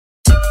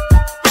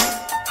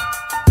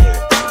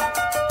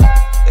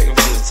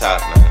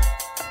out, man.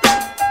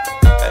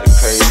 Had a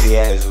crazy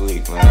ass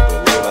week, man,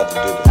 but we about to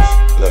do this.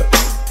 Look,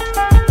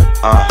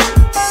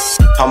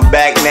 I'm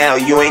back now,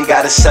 you ain't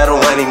gotta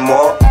settle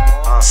anymore.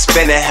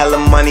 Spending hella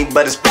money,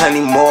 but it's plenty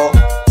more.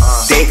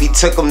 Davey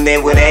took them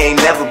there where they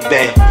ain't never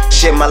been.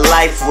 Share my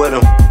life with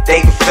them,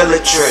 they can feel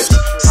the trips.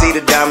 See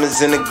the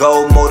diamonds in the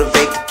gold,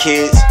 motivate the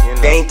kids.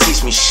 They ain't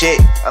teach me shit,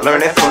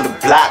 learn that from the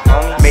block.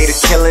 Made a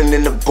killing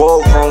in the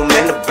boardroom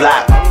in the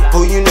block.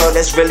 Who you know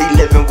that's really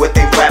living what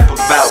they rap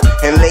about?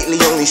 And lately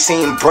only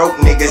seen broke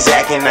niggas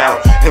acting out.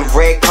 And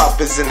red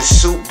carpets in the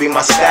suit be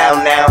my style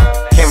now.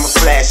 Camera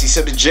flashy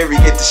so the jury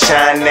get to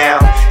shine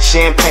now.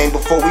 Champagne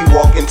before we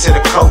walk into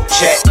the coat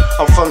check.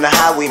 I'm from the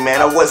highway,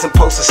 man, I wasn't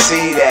supposed to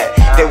see that.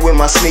 They wear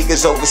my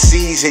sneakers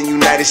overseas in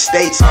United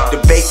States. The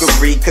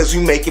bakery, cause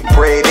we making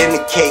bread in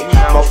the cake.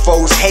 My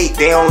foes hate,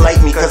 they don't like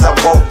me cause I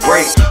won't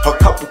break. A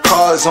couple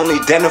cars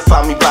only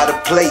identify me by the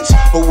plates.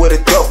 Who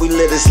would've thought we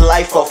live this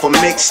life off a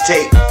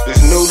mixtape? This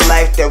new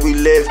life that we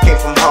live came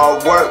from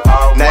hard work.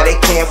 Now they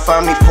can't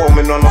find me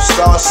forming on no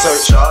star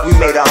search. We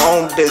made our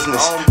own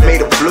business,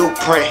 made a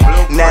blueprint.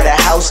 Now the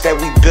house that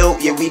we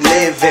built, yeah, we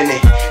live in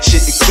it.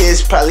 Shit, the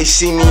kids probably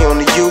see me on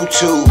the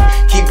YouTube.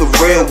 Keep it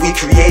real, we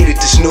created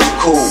this new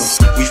cool.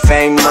 We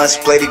famous,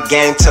 play the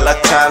game till our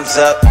time's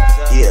up.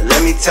 Yeah,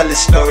 let me tell the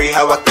story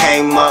how I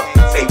came up.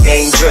 They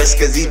dangerous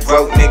cause these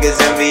broke niggas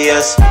envy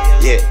us.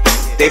 Yeah,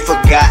 they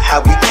forgot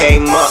how we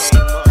came up.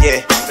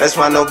 Yeah, that's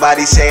why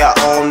nobody say I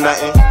own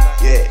nothing.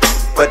 Yeah,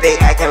 but they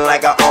acting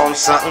like I own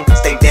something.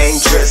 Stay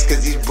dangerous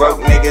cause these broke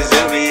niggas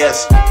envy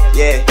us.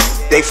 Yeah,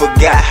 they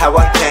forgot how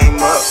I came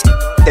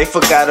up. They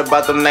forgot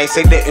about them nights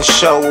they didn't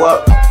show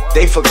up.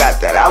 They forgot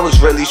that I was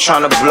really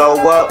trying to blow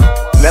up.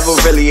 Never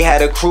really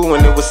had a crew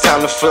when it was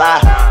time to fly.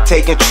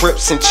 Taking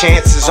trips and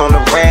chances on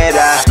the red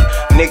eye.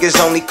 Niggas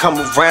only come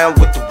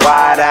around with the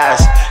wide eyes.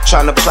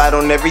 Trying to plot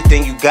on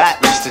everything you got,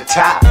 reach the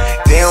top.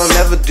 They don't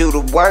never do the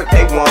work,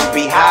 they wanna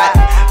be hot.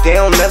 They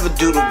don't never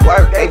do the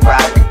work, they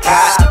ride the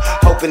cop.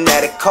 Hoping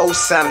that a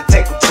cosign to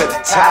take them to the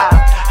top.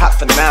 Hot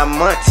for 9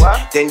 months,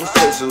 then you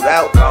fizzled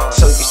out.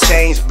 So you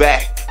changed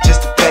back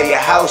just to pay your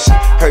house.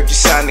 Heard you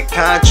signed the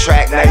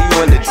contract, now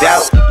you in the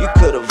doubt. You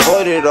could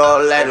avoided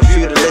all that if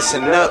you'd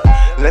listen up.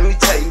 Let me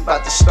tell you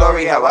about the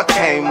story how I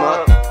came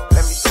up.